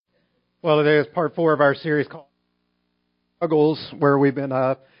Well, today is part 4 of our series called Struggles, where we've been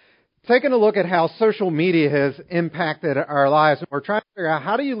taking a look at how social media has impacted our lives. And we're trying to figure out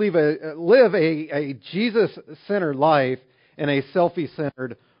how do you live a Jesus-centered life in a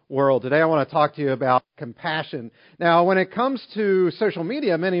selfie-centered world. Today I want to talk to you about compassion. Now, when it comes to social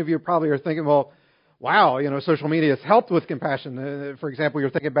media, many of you probably are thinking, well, wow, social media has helped with compassion. For example,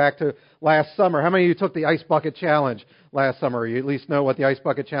 you're thinking back to last summer. How many of you took the Ice Bucket Challenge last summer? You at least know what the Ice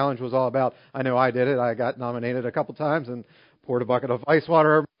Bucket Challenge was all about. I know I did it. I got nominated a couple times and poured a bucket of ice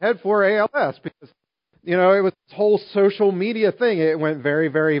water over my head for ALS because, it was this whole social media thing. It went very,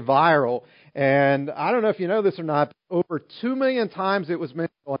 very viral. And I don't know if you know this or not, but over 2 million times it was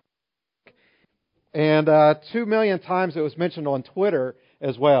mentioned on and 2 million times it was mentioned on Twitter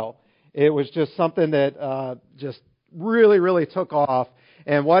as well. It was just something that just really, really took off.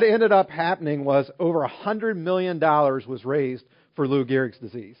 And what ended up happening was over $100 million was raised for Lou Gehrig's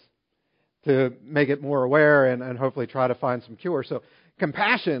disease to make it more aware and hopefully try to find some cure. So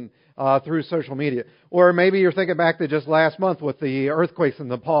compassion through social media. Or maybe you're thinking back to just last month with the earthquakes in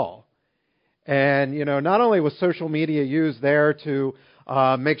Nepal. And, not only was social media used there to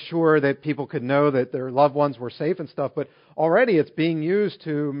make sure that people could know that their loved ones were safe and stuff, but already it's being used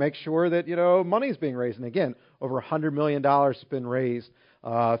to make sure that, money's being raised. And again, over $100 million has been raised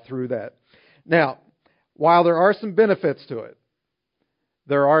through that. Now, while there are some benefits to it,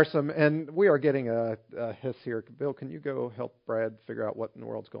 there are some, and we are getting a hiss here. Bill, can you go help Brad figure out what in the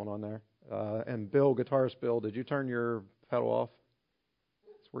world's going on there? And Bill, guitarist Bill, did you turn your pedal off?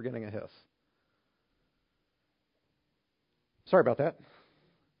 We're getting a hiss. Sorry about that.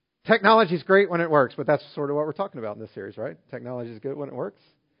 Technology's great when it works, but that's sort of what we're talking about in this series, right? Technology is good when it works,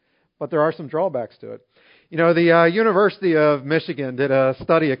 but there are some drawbacks to it. The University of Michigan did a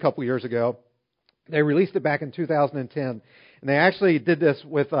study a couple years ago. They released it back in 2010, and they actually did this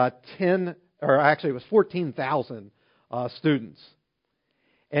with 14,000 students.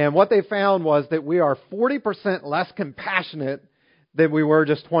 And what they found was that we are 40% less compassionate than we were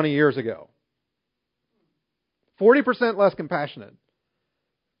just 20 years ago. 40% less compassionate.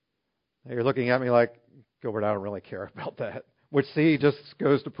 Now you're looking at me like, Gilbert, I don't really care about that. Which, just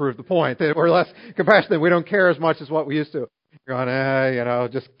goes to prove the point that we're less compassionate. We don't care as much as what we used to. You're going,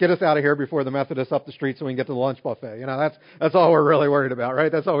 just get us out of here before the Methodists up the street so we can get to the lunch buffet. That's all we're really worried about,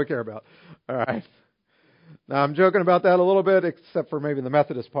 right? That's all we care about. All right. Now, I'm joking about that a little bit, except for maybe the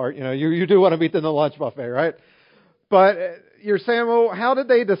Methodist part. You do want to meet them in the lunch buffet, right? But you're saying, well, how did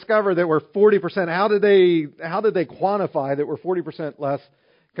they discover that we're 40%? How did they quantify that we're 40% less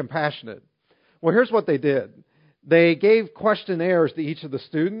compassionate? Well, here's what they did. They gave questionnaires to each of the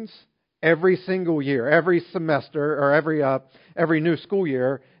students every single year, every semester, or every new school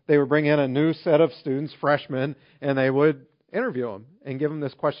year. They would bring in a new set of students, freshmen, and they would interview them and give them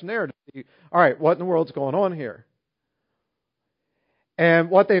this questionnaire to see, all right, what in the world's going on here? And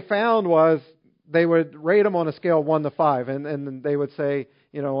what they found was they would rate them on a scale of 1 to 5, and they would say,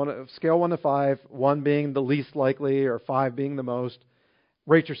 on a scale 1 to 5, 1 being the least likely or 5 being the most,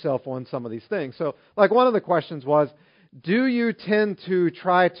 rate yourself on some of these things. So, like one of the questions was, do you tend to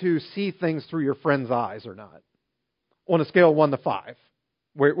try to see things through your friend's eyes or not? On a scale of 1 to 5,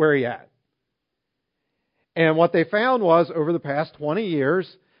 where are you at? And what they found was, over the past 20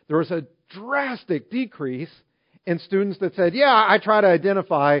 years, there was a drastic decrease in students that said, yeah, I try to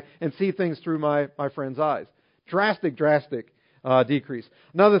identify and see things through my friend's eyes. Drastic decrease.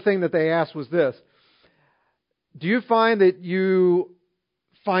 Another thing that they asked was this. Do you find that you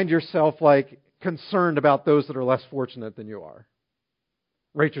find yourself concerned about those that are less fortunate than you are?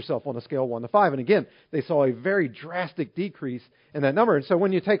 Rate yourself on a scale of 1 to 5. And again, they saw a very drastic decrease in that number. And so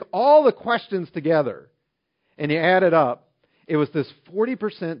when you take all the questions together and you add it up, it was this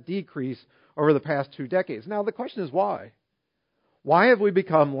 40% decrease over the past 2 decades. Now, the question is why? Why have we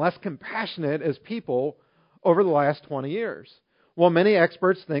become less compassionate as people over the last 20 years? Well, many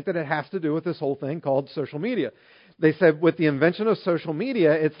experts think that it has to do with this whole thing called social media. They said with the invention of social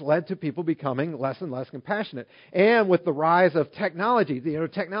media, it's led to people becoming less and less compassionate. And with the rise of technology,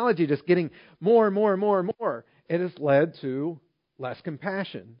 technology just getting more and more and more and more, it has led to less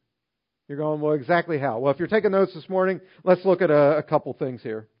compassion. You're going, well, exactly how? Well, if you're taking notes this morning, let's look at a couple things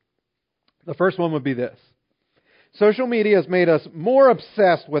here. The first one would be this. Social media has made us more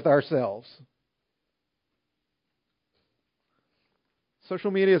obsessed with ourselves. Social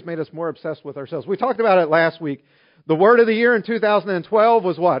media has made us more obsessed with ourselves. We talked about it last week. The word of the year in 2012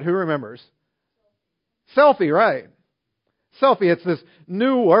 was what? Who remembers? Selfie, right. Selfie, it's this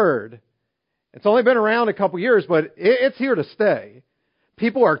new word. It's only been around a couple years, but it's here to stay.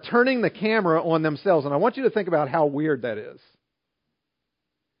 People are turning the camera on themselves, and I want you to think about how weird that is.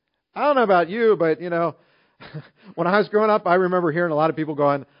 I don't know about you, but when I was growing up, I remember hearing a lot of people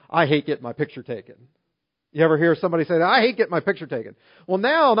going, I hate getting my picture taken. You ever hear somebody say that? I hate getting my picture taken. Well,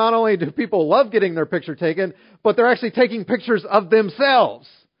 now not only do people love getting their picture taken, but they're actually taking pictures of themselves.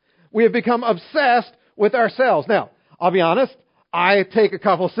 We have become obsessed with ourselves. Now, I'll be honest, I take a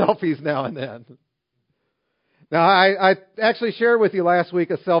couple selfies now and then. Now, I actually shared with you last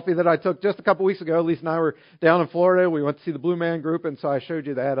week a selfie that I took just a couple weeks ago. Lisa and I were down in Florida. We went to see the Blue Man Group, and so I showed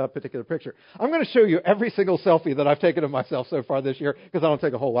you that particular picture. I'm going to show you every single selfie that I've taken of myself so far this year, because I don't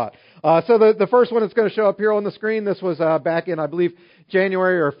take a whole lot. So the first one that's going to show up here on the screen, this was back in, I believe,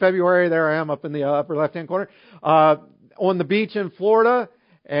 January or February. There I am up in the upper left-hand corner, on the beach in Florida,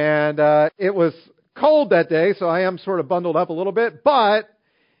 and it was cold that day, so I am sort of bundled up a little bit, but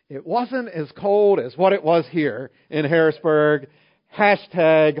it wasn't as cold as what it was here in Harrisburg.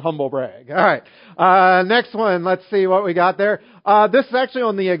 Hashtag humble brag. All right. Next one. Let's see what we got there. This is actually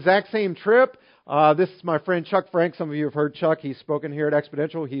on the exact same trip. This is my friend Chuck Frank. Some of you have heard Chuck. He's spoken here at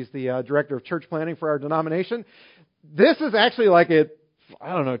Exponential. He's the director of church planning for our denomination. This is actually like at,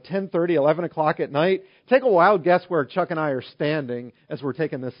 10:30, 11 o'clock at night. Take a wild guess where Chuck and I are standing as we're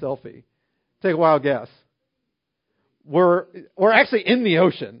taking this selfie. Take a wild guess. We're actually in the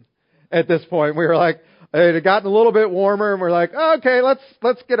ocean at this point. We were like, it had gotten a little bit warmer, and we're like, okay, let's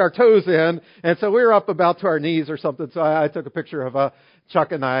get our toes in. And so we were up about to our knees or something. So I took a picture of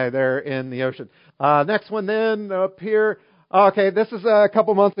Chuck and I there in the ocean. Next one then up here. Okay, this is a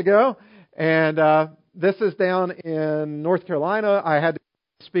couple months ago, and this is down in North Carolina. I had to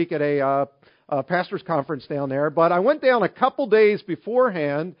speak at a pastor's conference down there, but I went down a couple days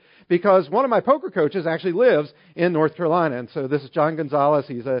beforehand because one of my poker coaches actually lives in North Carolina. And so this is John Gonzalez.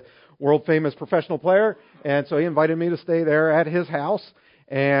 He's a world famous professional player. And so he invited me to stay there at his house.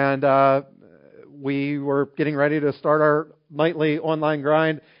 And we were getting ready to start our nightly online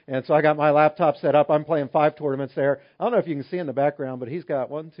grind. And so I got my laptop set up. I'm playing 5 tournaments there. I don't know if you can see in the background, but he's got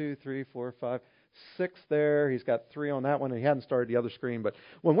 1, 2, 3, 4, 5, 6 there. He's got 3 on that one, and he hadn't started the other screen. But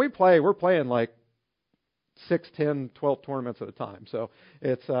when we play, we're playing like 6, 10, 12 tournaments at a time. So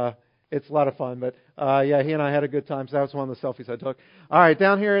it's a lot of fun. But yeah, he and I had a good time. So that was one of the selfies I took. All right,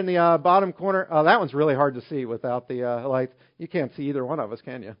 down here in the bottom corner, that one's really hard to see without the lights. You can't see either one of us,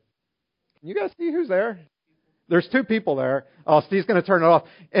 can you? Can you guys see who's there? There's 2 people there. Oh, Steve's going to turn it off.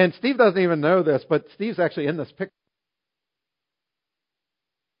 And Steve doesn't even know this, but Steve's actually in this picture.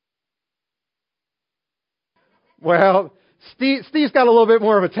 Well, Steve's got a little bit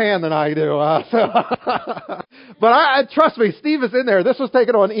more of a tan than I do. But trust me, Steve is in there. This was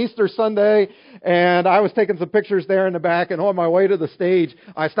taken on Easter Sunday, and I was taking some pictures there in the back. And on my way to the stage,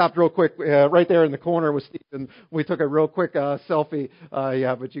 I stopped real quick right there in the corner with Steve, and we took a real quick selfie.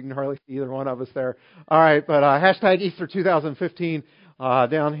 Yeah, but you can hardly see either one of us there. All right, but hashtag Easter 2015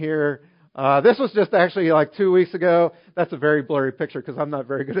 down here. This was just actually like 2 weeks ago. That's a very blurry picture because I'm not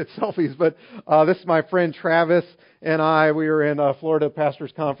very good at selfies. But this is my friend Travis and I. We were in a Florida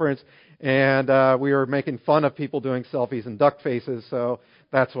Pastors Conference, and we were making fun of people doing selfies and duck faces. So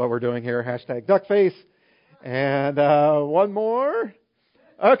that's what we're doing here. Hashtag duck face. And one more.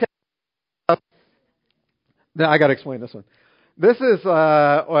 Okay. Now I got to explain this one. This is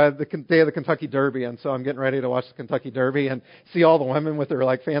the day of the Kentucky Derby, and so I'm getting ready to watch the Kentucky Derby and see all the women with their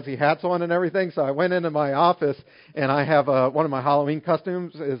like fancy hats on and everything. So I went into my office, and I have one of my Halloween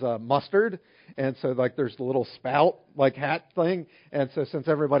costumes is mustard, and so like there's the little spout like hat thing, and so since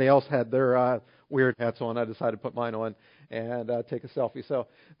everybody else had their weird hats on, I decided to put mine on and take a selfie. So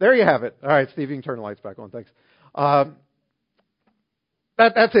there you have it. All right, Steve, you can turn the lights back on. Thanks.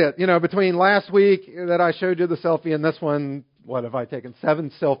 That's it. Between last week that I showed you the selfie and this one, what have I taken?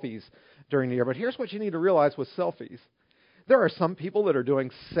 7 selfies during the year. But here's what you need to realize with selfies. There are some people that are doing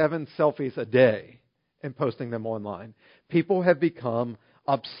 7 selfies a day and posting them online. People have become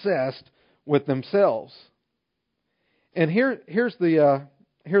obsessed with themselves. And here's the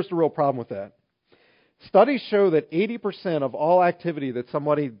real problem with that. Studies show that 80% of all activity that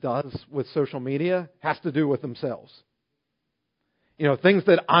somebody does with social media has to do with themselves. Things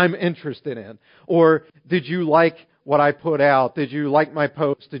that I'm interested in. Or did you like what I put out? Did you like my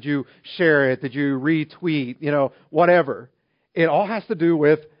post? Did you share it? Did you retweet? Whatever. It all has to do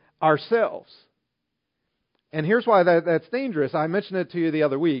with ourselves. And here's why that's dangerous. I mentioned it to you the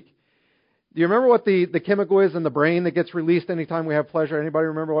other week. Do you remember what the chemical is in the brain that gets released anytime we have pleasure? Anybody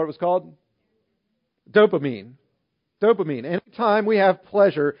remember what it was called? Dopamine. Dopamine. Anytime we have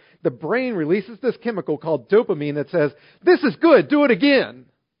pleasure, the brain releases this chemical called dopamine that says, this is good, do it again.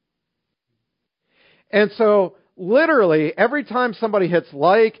 And so literally, every time somebody hits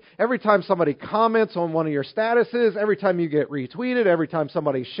like, every time somebody comments on one of your statuses, every time you get retweeted, every time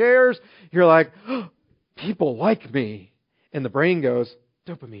somebody shares, you're like, oh, people like me. And the brain goes,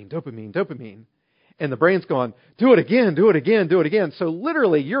 dopamine, dopamine, dopamine. And the brain's going, do it again, do it again, do it again. So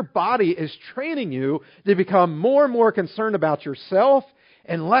literally, your body is training you to become more and more concerned about yourself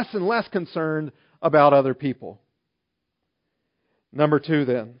and less concerned about other people. Number 2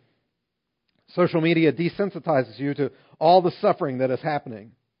 then. Social media desensitizes you to all the suffering that is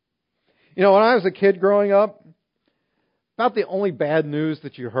happening. You know, when I was a kid growing up, about the only bad news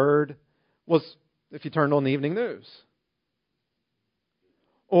that you heard was if you turned on the evening news.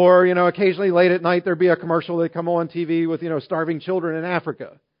 Or, you know, occasionally late at night there'd be a commercial that'd come on TV with, you know, starving children in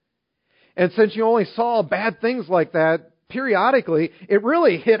Africa. And since you only saw bad things like that periodically, it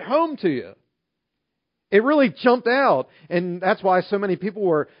really hit home to you. It really jumped out. And that's why so many people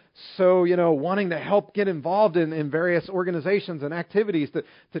were so, you know, wanting to help get involved in various organizations and activities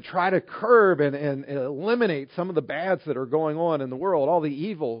to try to curb and eliminate some of the bads that are going on in the world, all the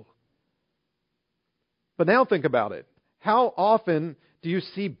evil. But now think about it. How often do you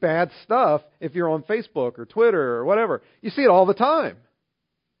see bad stuff if you're on Facebook or Twitter or whatever? You see it all the time.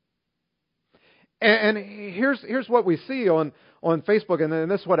 And here's what we see on Facebook, and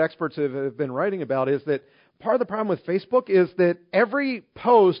this is what experts have been writing about, is that part of the problem with Facebook is that every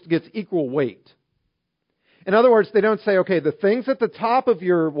post gets equal weight. In other words, they don't say, okay, the things at the top of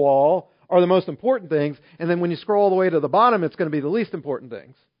your wall are the most important things, and then when you scroll all the way to the bottom, it's going to be the least important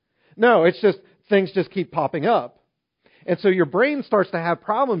things. No, it's just things just keep popping up. And so your brain starts to have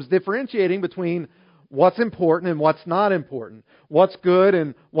problems differentiating between what's important and what's not important, what's good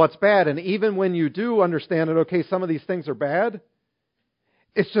and what's bad. And even when you do understand that, okay, some of these things are bad,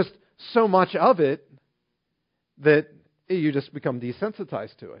 it's just so much of it that you just become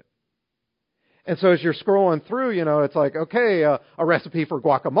desensitized to it. And so as you're scrolling through, you know, it's like, okay, a recipe for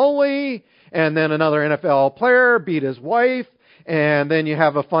guacamole, and then another NFL player beat his wife, and then you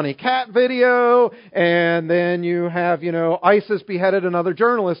have a funny cat video, and then you have, you know, ISIS beheaded another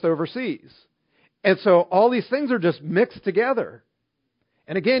journalist overseas. And so all these things are just mixed together.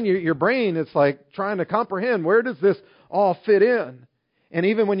 And again, your brain, it's like trying to comprehend, where does this all fit in? And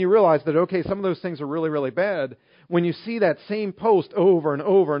even when you realize that, okay, some of those things are really, really bad, when you see that same post over and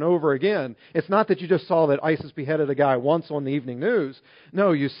over and over again, it's not that you just saw that ISIS beheaded a guy once on the evening news.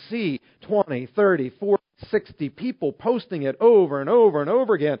 No, you see 20, 30, 40, 60 people posting it over and over and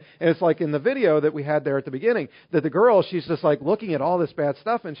over again. And it's like in the video that we had there at the beginning, that the girl, she's just like looking at all this bad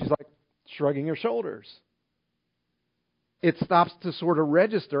stuff and she's like shrugging her shoulders. It stops to sort of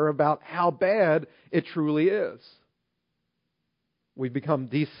register about how bad it truly is. We become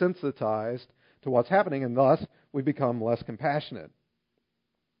desensitized to what's happening, and thus we become less compassionate.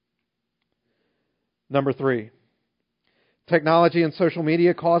 Number 3, technology and social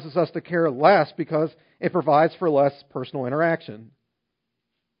media causes us to care less because it provides for less personal interaction.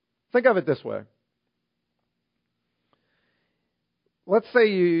 Think of it this way. Let's say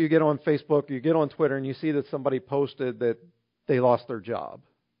you get on Facebook, you get on Twitter, and you see that somebody posted that they lost their job.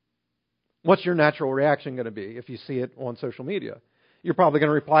 What's your natural reaction going to be if you see it on social media? You're probably going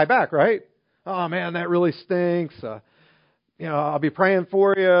to reply back, right? Oh man, that really stinks. I'll be praying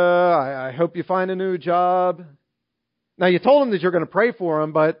for you. I hope you find a new job. Now, you told them that you're going to pray for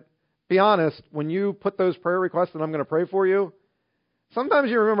them, but be honest, when you put those prayer requests that I'm going to pray for you,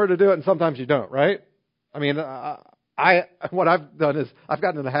 sometimes you remember to do it and sometimes you don't, right? I mean, what I've done is I've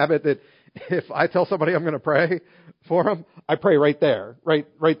gotten in the habit that if I tell somebody I'm going to pray for them, I pray right there, right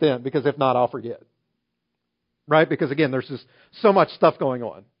then, because if not, I'll forget. Right? Because again, there's just so much stuff going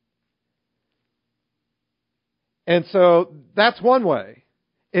on. And so that's one way,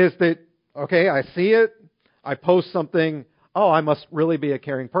 is that, okay, I see it, I post something, oh, I must really be a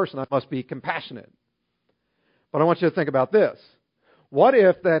caring person, I must be compassionate. But I want you to think about this. What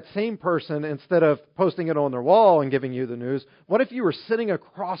if that same person, instead of posting it on their wall and giving you the news, what if you were sitting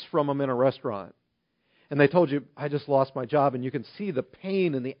across from them in a restaurant and they told you, I just lost my job, and you can see the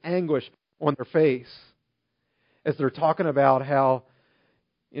pain and the anguish on their face as they're talking about how,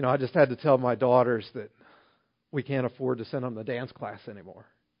 I just had to tell my daughters that we can't afford to send them to dance class anymore.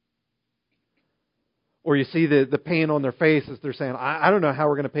 Or you see the pain on their face as they're saying, I don't know how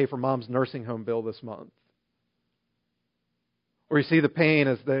we're going to pay for Mom's nursing home bill this month. Or you see the pain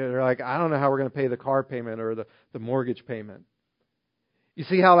as they're like, I don't know how we're going to pay the car payment or the mortgage payment. You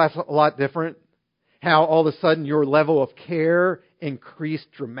see how that's a lot different? How all of a sudden your level of care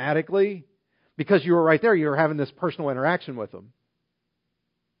increased dramatically because you were right there. You were having this personal interaction with them.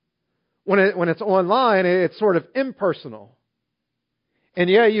 When it's online, it's sort of impersonal. And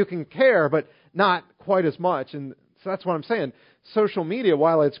yeah, you can care, but not quite as much. And so that's what I'm saying. Social media,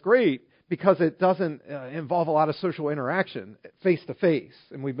 while it's great, because it doesn't involve a lot of social interaction, face-to-face.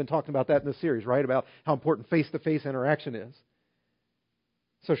 And we've been talking about that in this series, right? About how important face-to-face interaction is.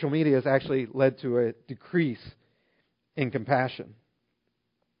 Social media has actually led to a decrease in compassion.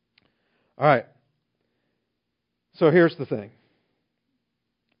 All right. So here's the thing.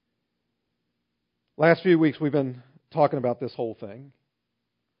 Last few weeks we've been talking about this whole thing,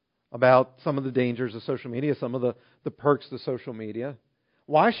 about some of the dangers of social media, some of the perks of social media.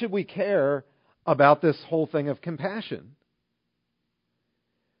 Why should we care about this whole thing of compassion?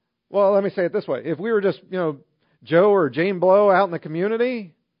 Well, let me say it this way. If we were just, Joe or Jane Blow out in the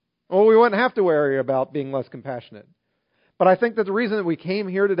community, well, we wouldn't have to worry about being less compassionate. But I think that the reason that we came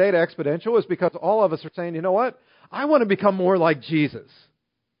here today to Exponential is because all of us are saying, you know what? I want to become more like Jesus.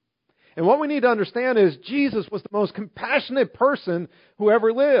 And what we need to understand is Jesus was the most compassionate person who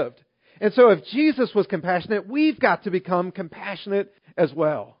ever lived. And so if Jesus was compassionate, we've got to become compassionate as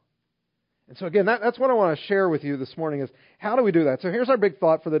well. And so again, that's what I want to share with you this morning is how do we do that? So here's our big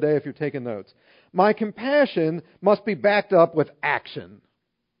thought for the day if you're taking notes. My compassion must be backed up with action.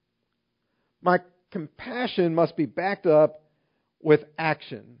 My compassion must be backed up with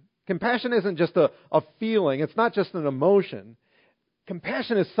action. Compassion isn't just a feeling. It's not just an emotion.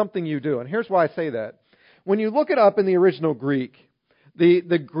 Compassion is something you do. And here's why I say that. When you look it up in the original Greek,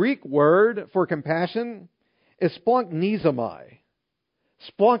 the Greek word for compassion is splanchnizomai.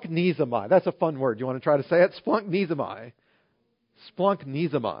 Splanchnizomai. That's a fun word. You want to try to say it? Splanchnizomai.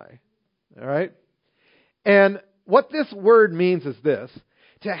 Splanchnizomai. All right? And what this word means is this.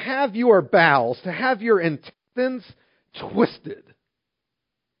 To have your bowels, to have your intestines twisted.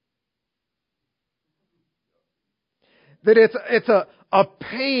 That it's a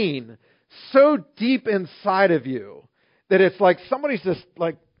pain so deep inside of you that it's like somebody's just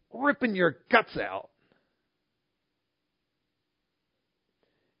like ripping your guts out.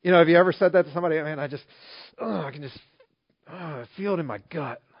 Have you ever said that to somebody? Man, I can just feel it in my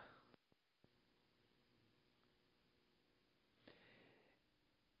gut.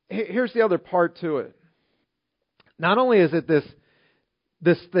 Here's the other part to it. Not only is it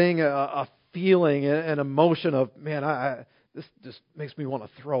this thing, a feeling, an emotion of, man, this just makes me want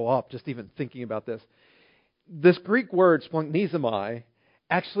to throw up just even thinking about this. This Greek word, splanchnizomai,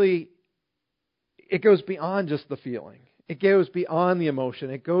 actually, it goes beyond just the feeling. It goes beyond the emotion.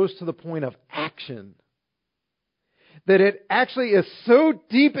 It goes to the point of action. That it actually is so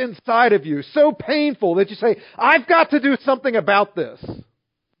deep inside of you, so painful that you say, I've got to do something about this.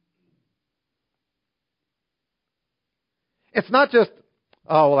 It's not just,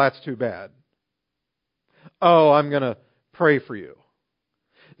 oh, well, that's too bad. Oh, I'm going to pray for you.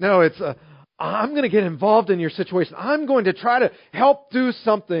 No, it's, I'm going to get involved in your situation. I'm going to try to help do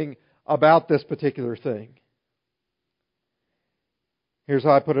something about this particular thing. Here's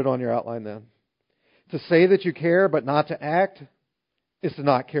how I put it on your outline then. To say that you care but not to act is to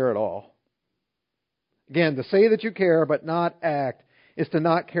not care at all. Again, to say that you care but not act is to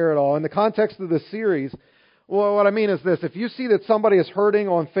not care at all. In the context of this series, well, what I mean is this. If you see that somebody is hurting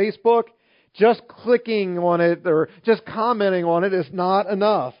on Facebook, just clicking on it or just commenting on it is not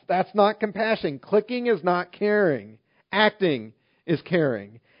enough. That's not compassion. Clicking is not caring. Acting is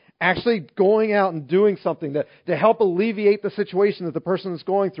caring. Actually going out and doing something to help alleviate the situation that the person is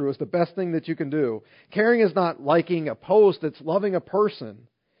going through is the best thing that you can do. Caring is not liking a post, it's loving a person.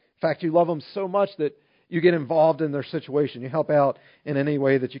 In fact, you love them so much that you get involved in their situation. You help out in any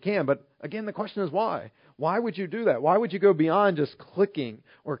way that you can. But again, the question is why? Why would you do that? Why would you go beyond just clicking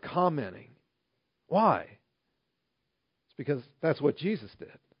or commenting? Why? It's because that's what Jesus did.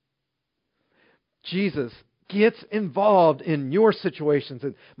 Jesus gets involved in your situations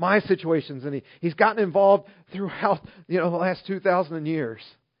and my situations, and He's gotten involved throughout the last 2,000 years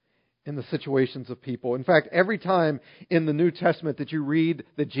in the situations of people. In fact, every time in the New Testament that you read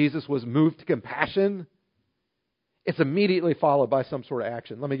that Jesus was moved to compassion, it's immediately followed by some sort of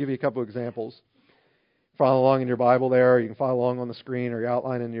action. Let me give you a couple of examples. Follow along in your Bible there, or you can follow along on the screen or your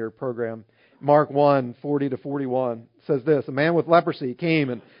outline in your program. Mark 1:40-41 says this, a man with leprosy came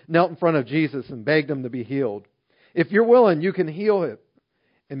and knelt in front of Jesus and begged Him to be healed. If you're willing, you can heal it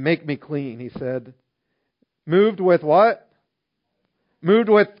and make me clean, He said. Moved with what? Moved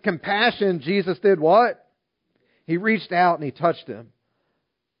with compassion, Jesus did what? He reached out and He touched him.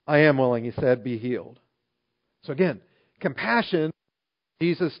 I am willing, He said, be healed. So again, compassion,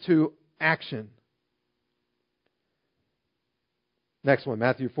 Jesus to action. Next one,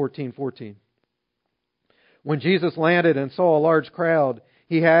 Matthew 14:14. When Jesus landed and saw a large crowd,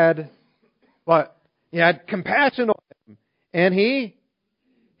 He had what? He had compassion on them. And He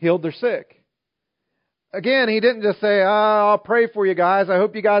healed their sick. Again, he didn't just say, I'll pray for you guys. I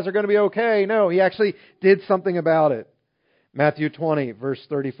hope you guys are going to be okay. No, he actually did something about it. Matthew 20, verse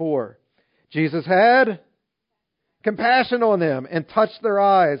 34. Jesus had compassion on them and touched their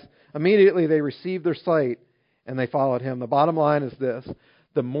eyes. Immediately they received their sight and they followed him. The bottom line is this.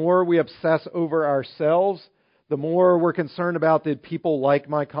 The more we obsess over ourselves, the more we're concerned about, did people like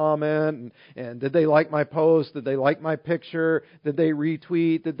my comment? And did they like my post? Did they like my picture? Did they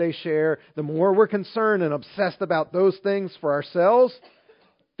retweet? Did they share? The more we're concerned and obsessed about those things for ourselves,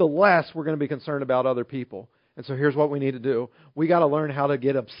 the less we're going to be concerned about other people. And so here's what we need to do. We got to learn how to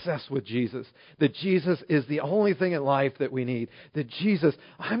get obsessed with Jesus. That Jesus is the only thing in life that we need. That Jesus,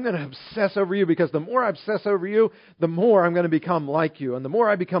 I'm going to obsess over you, because the more I obsess over you, the more I'm going to become like you. And the more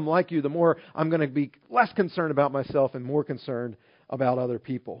I become like you, the more I'm going to be less concerned about myself and more concerned about other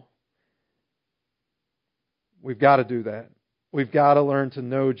people. We've got to do that. We've got to learn to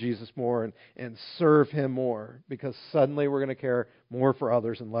know Jesus more and serve Him more, because suddenly we're going to care more for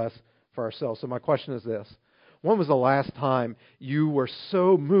others and less for ourselves. So my question is this. When was the last time you were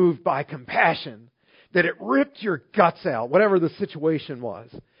so moved by compassion that it ripped your guts out, whatever the situation was,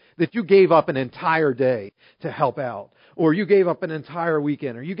 that you gave up an entire day to help out, or you gave up an entire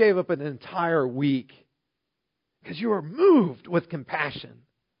weekend, or you gave up an entire week because you were moved with compassion?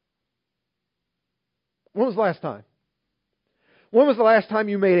 When was the last time? When was the last time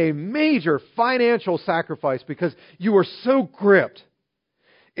you made a major financial sacrifice because you were so gripped?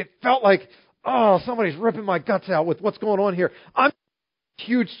 It felt like, somebody's ripping my guts out with what's going on here. I'm a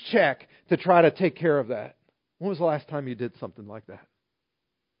huge check to try to take care of that. When was the last time you did something like that?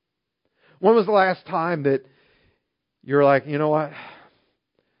 When was the last time that you're like, you know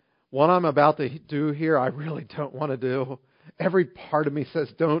what I'm about to do here, I really don't want to do. Every part of me says,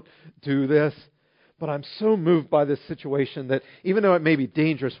 don't do this. But I'm so moved by this situation that even though it may be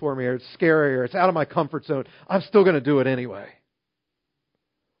dangerous for me, or it's scary, or it's out of my comfort zone, I'm still going to do it anyway.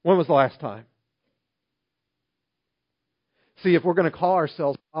 When was the last time? See, if we're going to call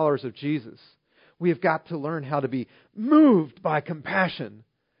ourselves followers of Jesus, we have got to learn how to be moved by compassion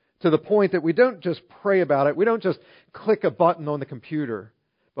to the point that we don't just pray about it. We don't just click a button on the computer,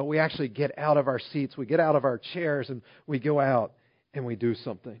 but we actually get out of our seats. We get out of our chairs and we go out and we do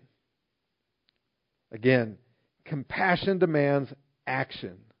something. Again, compassion demands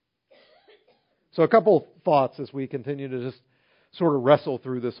action. So a couple thoughts as we continue to just sort of wrestle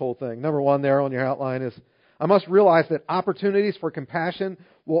through this whole thing. Number one there on your outline is, I must realize that opportunities for compassion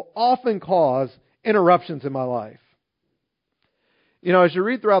will often cause interruptions in my life. You know, as you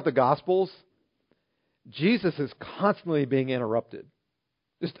read throughout the Gospels, Jesus is constantly being interrupted.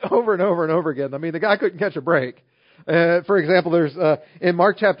 Just over and over and over again. I mean, the guy couldn't catch a break. For example, there's in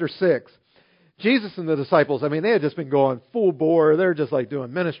Mark chapter 6, Jesus and the disciples, I mean, they had just been going full bore. They're just like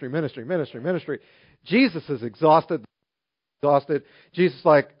doing ministry. Jesus is exhausted. Jesus is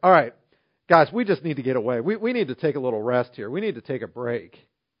like, all right, guys, we just need to get away. We need to take a little rest here. We need to take a break.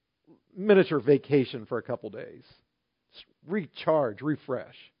 Miniature vacation for a couple days. Just recharge,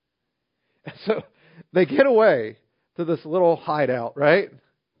 refresh. And so they get away to this little hideout, right? And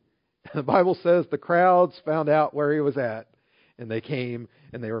the Bible says the crowds found out where he was at, and they came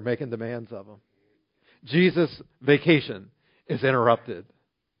and they were making demands of him. Jesus' vacation is interrupted.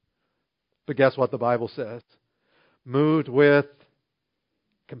 But guess what the Bible says? Moved with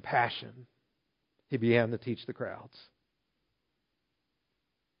compassion, he began to teach the crowds.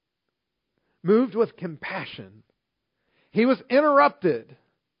 Moved with compassion. He was interrupted,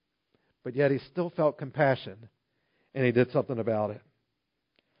 but yet he still felt compassion, and he did something about it.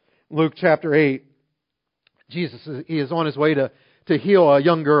 Luke chapter 8, Jesus he is on his way to heal a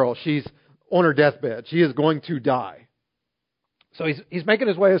young girl. She's on her deathbed. She is going to die. So he's making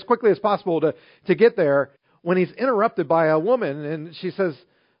his way as quickly as possible to get there when he's interrupted by a woman, and she says,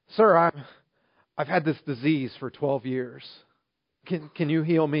 "Sir, I've had this disease for 12 years. Can you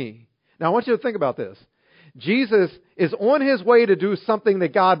heal me?" Now, I want you to think about this. Jesus is on his way to do something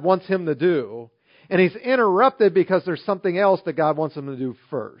that God wants him to do, and he's interrupted because there's something else that God wants him to do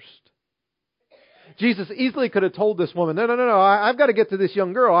first. Jesus easily could have told this woman, no, I've got to get to this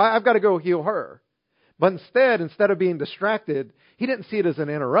young girl. I've got to go heal her. But instead of being distracted, he didn't see it as an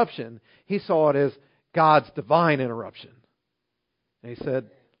interruption. He saw it as God's divine interruption. And he said,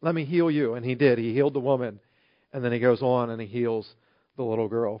 "Let me heal you." And he did. He healed the woman. And then he goes on and he heals the little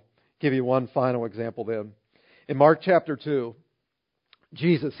girl. Give you one final example then. In Mark chapter 2,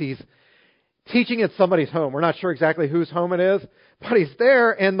 Jesus, he's teaching at somebody's home. We're not sure exactly whose home it is, but he's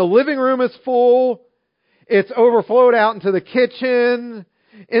there and the living room is full. It's overflowed out into the kitchen.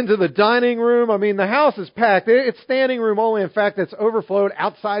 into the dining room. I mean, the house is packed. It's standing room only. In fact, it's overflowed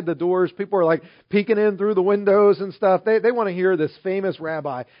outside the doors. People are like peeking in through the windows and stuff. They want to hear this famous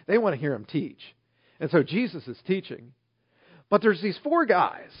rabbi. They want to hear him teach. And so Jesus is teaching. But there's these four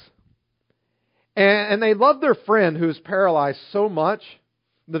guys. And they love their friend who's paralyzed so much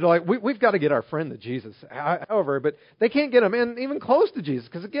that they're like, we've got to get our friend to Jesus. However, but they can't get him in even close to Jesus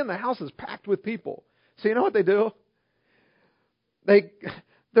because, again, the house is packed with people. So you know what they do?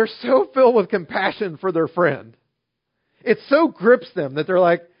 They're so filled with compassion for their friend. It so grips them that they're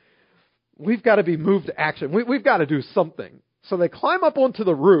like, we've got to be moved to action. We've got to do something. So they climb up onto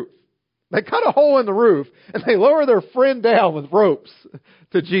the roof. They cut a hole in the roof, and they lower their friend down with ropes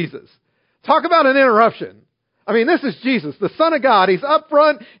to Jesus. Talk about an interruption. I mean, this is Jesus, the Son of God. He's up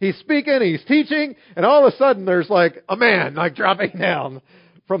front, he's speaking, he's teaching, and all of a sudden there's like a man like dropping down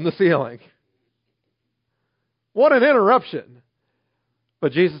from the ceiling. What an interruption.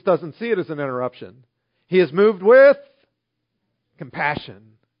 But Jesus doesn't see it as an interruption. He is moved with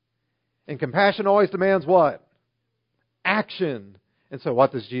compassion. And compassion always demands what? Action. And so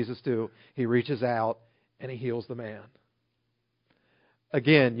what does Jesus do? He reaches out and he heals the man.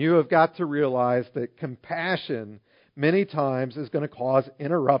 Again, you have got to realize that compassion many times is going to cause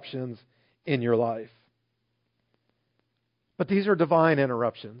interruptions in your life. But these are divine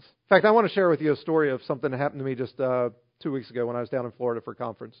interruptions. In fact, I want to share with you a story of something that happened to me just 2 weeks ago when I was down in Florida for a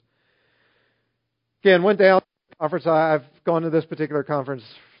conference. Again, went down to the conference. I've gone to this particular conference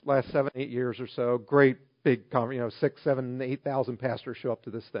last 7-8 years or so. Great big conference, 6, 7, 8,000 pastors show up to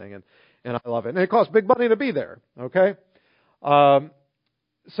this thing, and I love it. And it costs big money to be there, okay?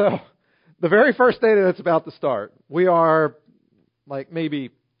 So the very first day that it's about to start, we are like maybe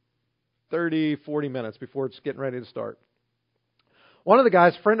 30, 40 minutes before it's getting ready to start. One of the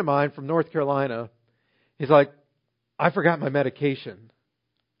guys, a friend of mine from North Carolina, he's like, I forgot my medication.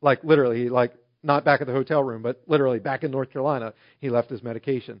 Like literally, like not back at the hotel room, but literally back in North Carolina, he left his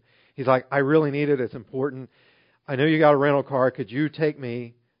medication. He's like, I really need it. It's important. I know you got a rental car. Could you take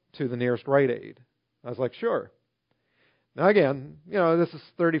me to the nearest Rite Aid? I was like, sure. Now again, this is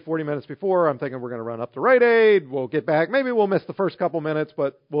 30, 40 minutes before. I'm thinking we're going to run up to Rite Aid. We'll get back. Maybe we'll miss the first couple minutes,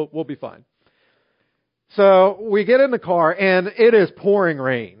 but we'll be fine. So we get in the car, and it is pouring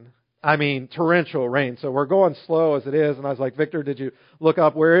rain. I mean, torrential rain. So we're going slow as it is. And I was like, Victor, did you look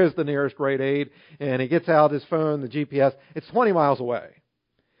up where is the nearest Rite Aid? And he gets out his phone, the GPS. It's 20 miles away.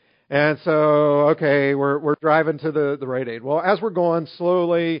 And so, okay, we're driving to the Rite Aid. Well, as we're going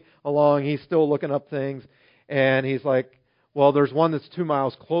slowly along, he's still looking up things. And he's like, well, there's one that's 2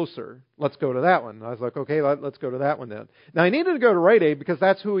 miles closer. Let's go to that one. I was like, okay, let's go to that one then. Now, he needed to go to Rite Aid because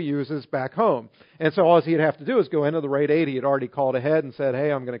that's who he uses back home. And so all he'd have to do is go into the Rite Aid. He had already called ahead and said,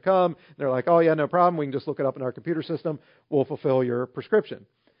 hey, I'm going to come. They're like, oh, yeah, no problem. We can just look it up in our computer system. We'll fulfill your prescription.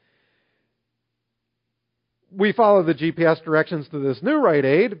 We follow the GPS directions to this new Rite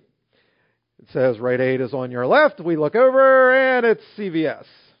Aid. It says Rite Aid is on your left. We look over, and it's CVS.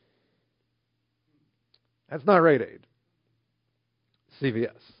 That's not Rite Aid.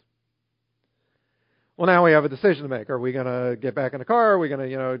 CVS. Well, now we have a decision to make. Are we going to get back in the car? Are we going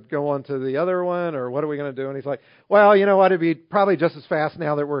to, go on to the other one? Or what are we going to do? And he's like, well, you know what? It'd be probably just as fast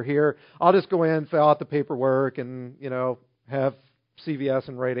now that we're here. I'll just go in, fill out the paperwork, and, have CVS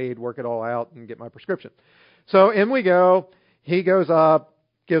and Rite Aid work it all out and get my prescription. So in we go. He goes up,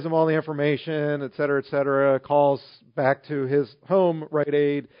 gives them all the information, et cetera, calls back to his home Rite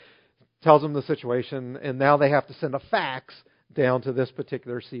Aid, tells them the situation, and now they have to send a fax down to this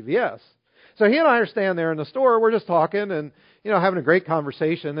particular CVS. So he and I are standing there in the store. We're just talking and, having a great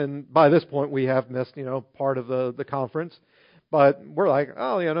conversation. And by this point, we have missed, part of the conference. But we're like,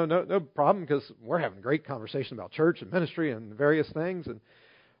 oh, no problem, because we're having a great conversation about church and ministry and various things and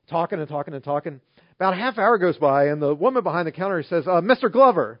talking. About a half hour goes by, and the woman behind the counter says, Mr.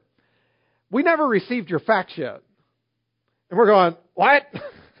 Glover, we never received your fax yet. And we're going, what?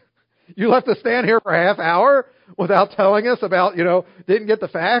 You left us stand here for a half hour without telling us about, didn't get the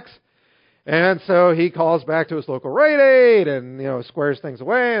fax? And so he calls back to his local Rite Aid and, squares things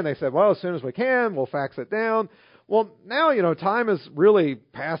away. And they said, well, as soon as we can, we'll fax it down. Well, now, time has really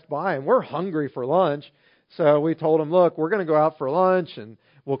passed by and we're hungry for lunch. So we told him, look, we're going to go out for lunch and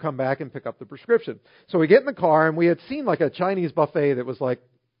we'll come back and pick up the prescription. So we get in the car, and we had seen like a Chinese buffet that was like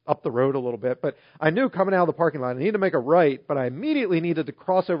up the road a little bit. But I knew coming out of the parking lot, I needed to make a right, but I immediately needed to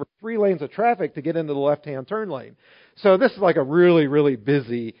cross over 3 lanes of traffic to get into the left-hand turn lane. So this is like a really, really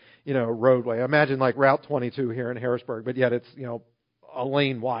busy, roadway. Imagine like Route 22 here in Harrisburg, but yet it's, a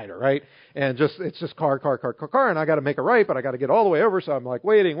lane wider, right? And it's just car. And I got to make a right, but I got to get all the way over. So I'm like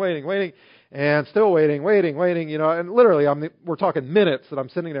waiting. and still waiting, and literally we're talking minutes that I'm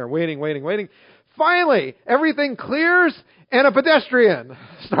sitting there waiting. Finally, everything clears and a pedestrian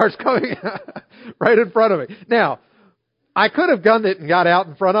starts coming right in front of me. Now, I could have gunned it and got out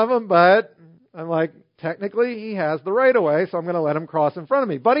in front of him, but I'm like, technically he has the right of way, so I'm going to let him cross in front of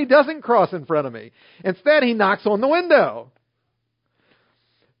me. But he doesn't cross in front of me. Instead, he knocks on the window.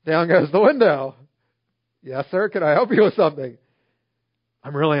 Down goes the window. Yes, sir, can I help you with something?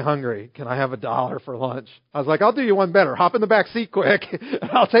 I'm really hungry. Can I have $1 for lunch? I was like, I'll do you one better. Hop in the back seat quick,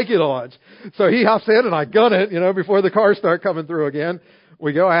 and I'll take you to lunch. So he hops in, and I gun it, before the cars start coming through again.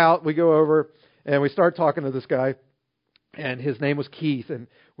 We go out, we go over, and we start talking to this guy. And his name was Keith, and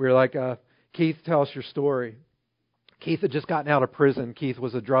we were like, Keith, tell us your story. Keith had just gotten out of prison. Keith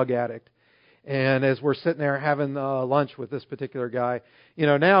was a drug addict. And as we're sitting there having lunch with this particular guy,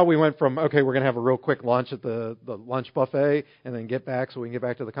 now we went from, okay, we're going to have a real quick lunch at the lunch buffet and then get back so we can get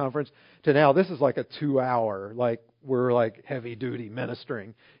back to the conference, to now this is like a 2-hour, we're like heavy duty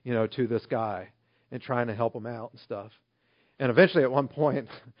ministering, to this guy and trying to help him out and stuff. And eventually at one point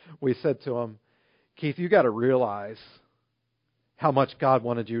we said to him, Keith, you got to realize how much God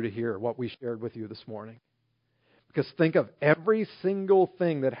wanted you to hear what we shared with you this morning. Because think of every single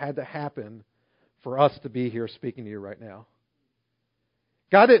thing that had to happen for us to be here speaking to you right now.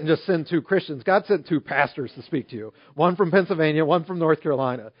 God didn't just send 2 Christians. God sent 2 pastors to speak to you. One from Pennsylvania, one from North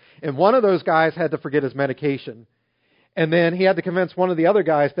Carolina. And one of those guys had to forget his medication. And then he had to convince one of the other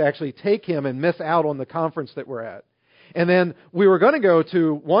guys to actually take him and miss out on the conference that we're at. And then we were going to go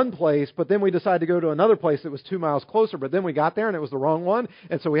to one place, but then we decided to go to another place that was 2 miles closer. But then we got there and it was the wrong one.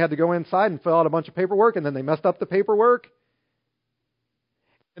 And so we had to go inside and fill out a bunch of paperwork. And then they messed up the paperwork.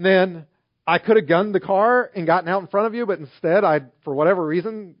 And then I could have gunned the car and gotten out in front of you. But instead, for whatever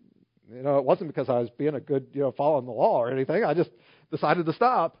reason, it wasn't because I was being a good, following the law or anything. I just decided to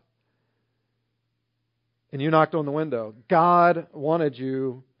stop. And you knocked on the window. God wanted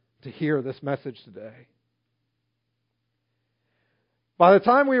you to hear this message today. By the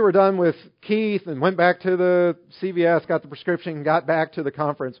time we were done with Keith and went back to the CVS, got the prescription, and got back to the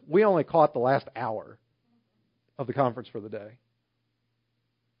conference, we only caught the last hour of the conference for the day.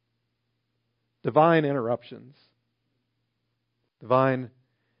 Divine interruptions. Divine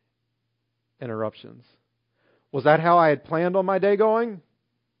interruptions. Was that how I had planned on my day going?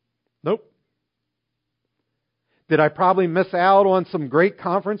 Nope. Did I probably miss out on some great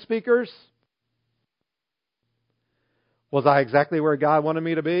conference speakers? Was I exactly where God wanted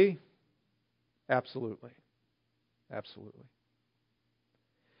me to be? Absolutely. Absolutely.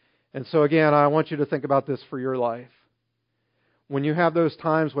 And so again, I want you to think about this for your life. When you have those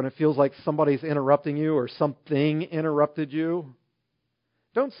times when it feels like somebody's interrupting you or something interrupted you,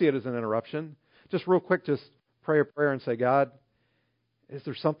 don't see it as an interruption. Just real quick, just pray a prayer and say, God, is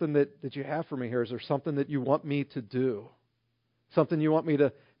there something that you have for me here? Is there something that you want me to do? Something you want me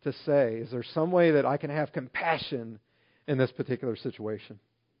to say? Is there some way that I can have compassion in this particular situation?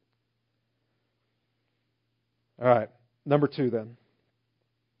 All right, number 2 then.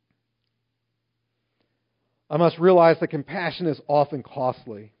 I must realize that compassion is often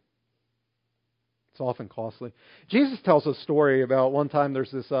costly. It's often costly. Jesus tells a story about one time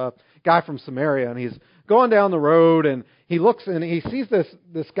there's this guy from Samaria, and he's going down the road, and he looks and he sees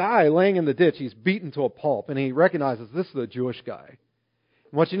this guy laying in the ditch. He's beaten to a pulp, and he recognizes this is a Jewish guy.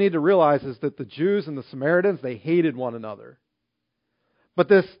 And what you need to realize is that the Jews and the Samaritans, they hated one another. But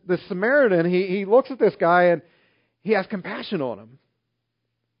this Samaritan, he looks at this guy and he has compassion on him.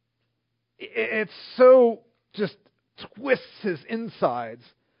 It's so just twists his insides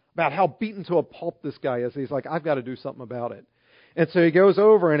about how beaten to a pulp this guy is. He's like, I've got to do something about it. And so he goes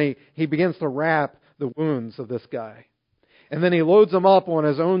over and he begins to wrap the wounds of this guy. And then he loads him up on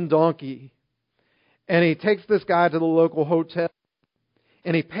his own donkey. And he takes this guy to the local hotel.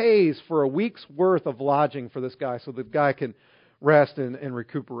 And he pays for a week's worth of lodging for this guy so the guy can rest and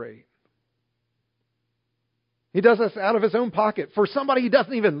recuperate. He does this out of his own pocket for somebody he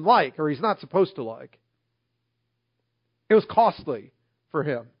doesn't even like or he's not supposed to like. It was costly for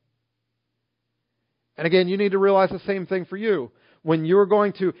him. And again, you need to realize the same thing for you. When you're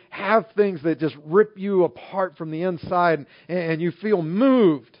going to have things that just rip you apart from the inside and you feel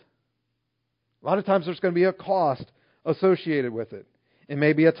moved, a lot of times there's going to be a cost associated with it. It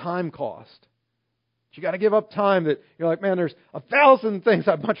may be a time cost. But you got to give up time that you're like, man, there's 1,000 things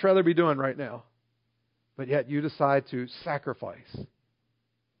I'd much rather be doing right now. But yet you decide to sacrifice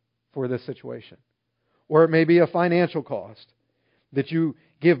for this situation. Or it may be a financial cost that you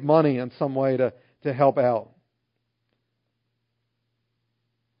give money in some way to help out.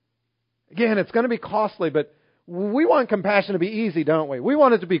 Again, it's going to be costly, but We want compassion to be easy, don't we? We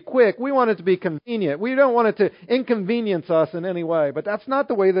want it to be quick. We want it to be convenient. We don't want it to inconvenience us in any way. But that's not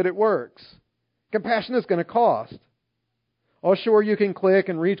the way that it works. Compassion is going to cost. Oh, sure, you can click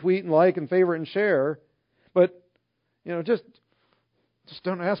and retweet and like and favorite and share. But, just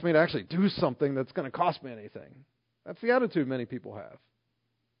don't ask me to actually do something that's going to cost me anything. That's the attitude many people have.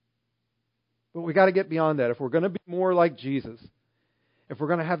 But we got to get beyond that. If we're going to be more like Jesus, if we're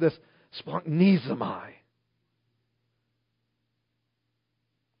going to have this splanchnizomai,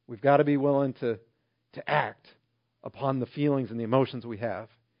 we've got to be willing to act upon the feelings and the emotions we have,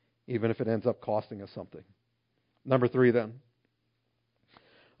 even if it ends up costing us something. Number 3, then.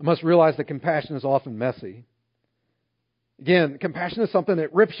 I must realize that compassion is often messy. Again, compassion is something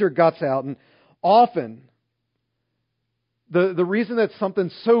that rips your guts out, and often the reason that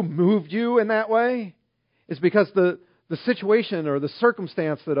something so moved you in that way is because the situation or the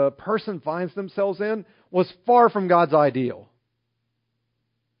circumstance that a person finds themselves in was far from God's ideal.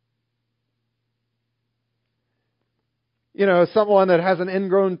 Someone that has an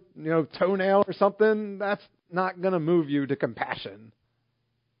ingrown, toenail or something, that's not going to move you to compassion.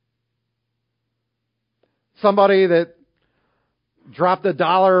 Somebody that dropped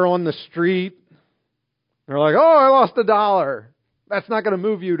 $1 on the street, they're like, oh, I lost $1. That's not going to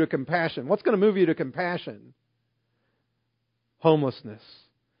move you to compassion. What's going to move you to compassion? Homelessness,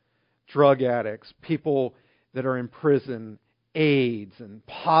 drug addicts, people that are in prison, AIDS and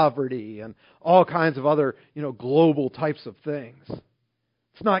poverty and all kinds of other, global types of things.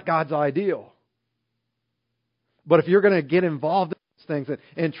 It's not God's ideal. But if you're going to get involved in these things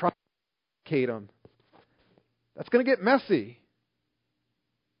and try to educate them, that's going to get messy.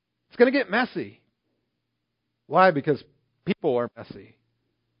 It's going to get messy. Why? Because people are messy.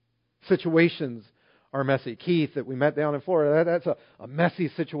 Situations are messy. Keith, that we met down in Florida, that's a messy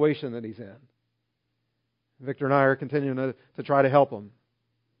situation that he's in. Victor and I are continuing to try to help him.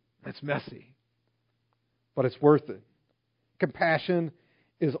 It's messy. But it's worth it. Compassion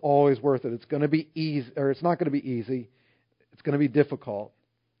is always worth it. It's going to be easy, or it's not going to be easy. It's going to be difficult,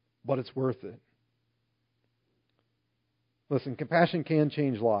 but it's worth it. Listen, compassion can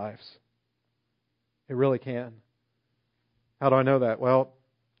change lives. It really can. How do I know that? Well,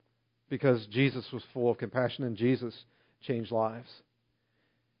 because Jesus was full of compassion and Jesus changed lives.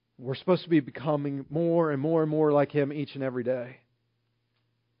 We're supposed to be becoming more and more and more like Him each and every day.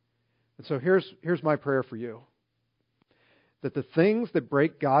 And so here's my prayer for you. That the things that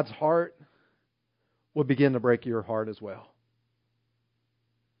break God's heart will begin to break your heart as well.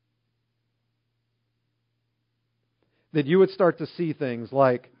 That you would start to see things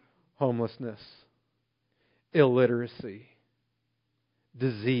like homelessness, illiteracy,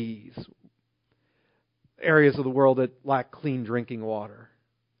 disease, areas of the world that lack clean drinking water.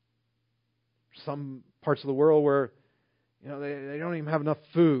 Some parts of the world where they don't even have enough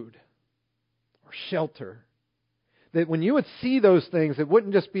food or shelter. That when you would see those things, it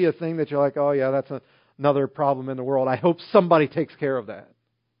wouldn't just be a thing that you're like, oh yeah, that's another problem in the world. I hope somebody takes care of that.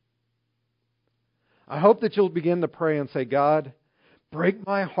 I hope that you'll begin to pray and say, God, break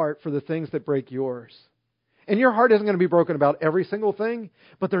my heart for the things that break yours. And your heart isn't going to be broken about every single thing,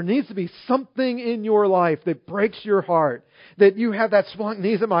 but there needs to be something in your life that breaks your heart. That you have that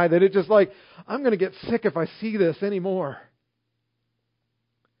splanchnizomai, that it's just like, I'm going to get sick if I see this anymore.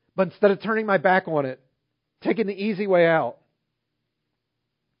 But instead of turning my back on it, taking the easy way out,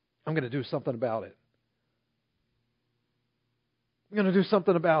 I'm going to do something about it. I'm going to do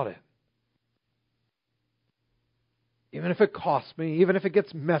something about it. Even if it costs me, even if it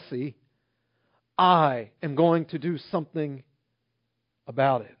gets messy, I am going to do something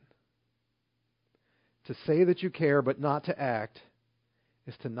about it. To say that you care but not to act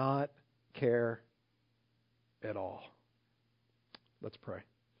is to not care at all. Let's pray.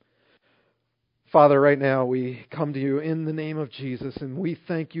 Father, right now we come to you in the name of Jesus, and we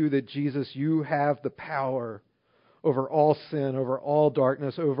thank you that, Jesus, you have the power over all sin, over all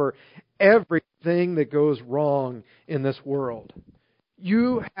darkness, over everything that goes wrong in this world.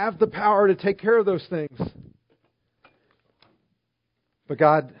 You have the power to take care of those things. But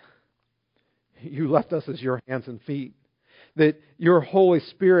God, you left us as your hands and feet. That your Holy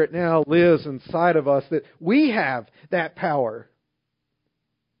Spirit now lives inside of us. That we have that power.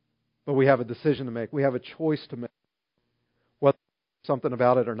 But we have a decision to make. We have a choice to make. Whether something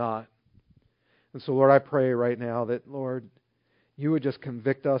about it or not. And so, Lord, I pray right now that, Lord, you would just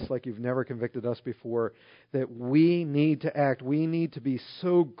convict us like you've never convicted us before, that we need to act. We need to be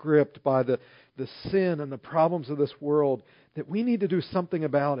so gripped by the sin and the problems of this world that we need to do something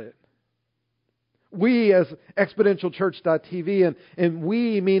about it. We as ExponentialChurch.tv, and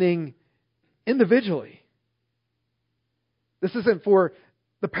we meaning individually, This isn't for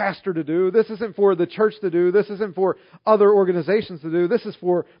the pastor to do. This isn't for the church to do. This isn't for other organizations to do. This is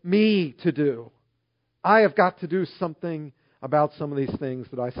for me to do. I have got to do something about some of these things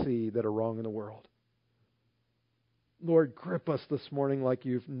that I see that are wrong in the world. Lord, grip us this morning like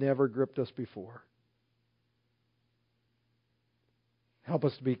you've never gripped us before. Help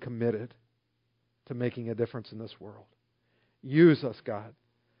us to be committed to making a difference in this world. Use us, God,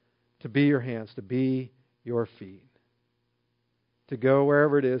 to be your hands, to be your feet, to go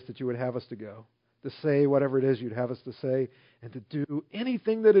wherever it is that you would have us to go, to say whatever it is you'd have us to say, and to do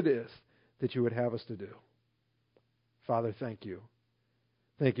anything that it is that you would have us to do. Father, thank you.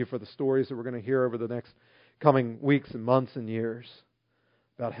 Thank you for the stories that we're going to hear over the next coming weeks and months and years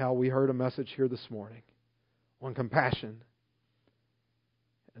about how we heard a message here this morning on compassion,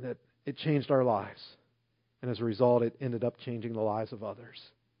 and that it changed our lives. And as a result, it ended up changing the lives of others.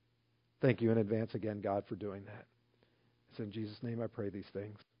 Thank you in advance again, God, for doing that. It's in Jesus' name I pray these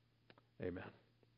things. Amen.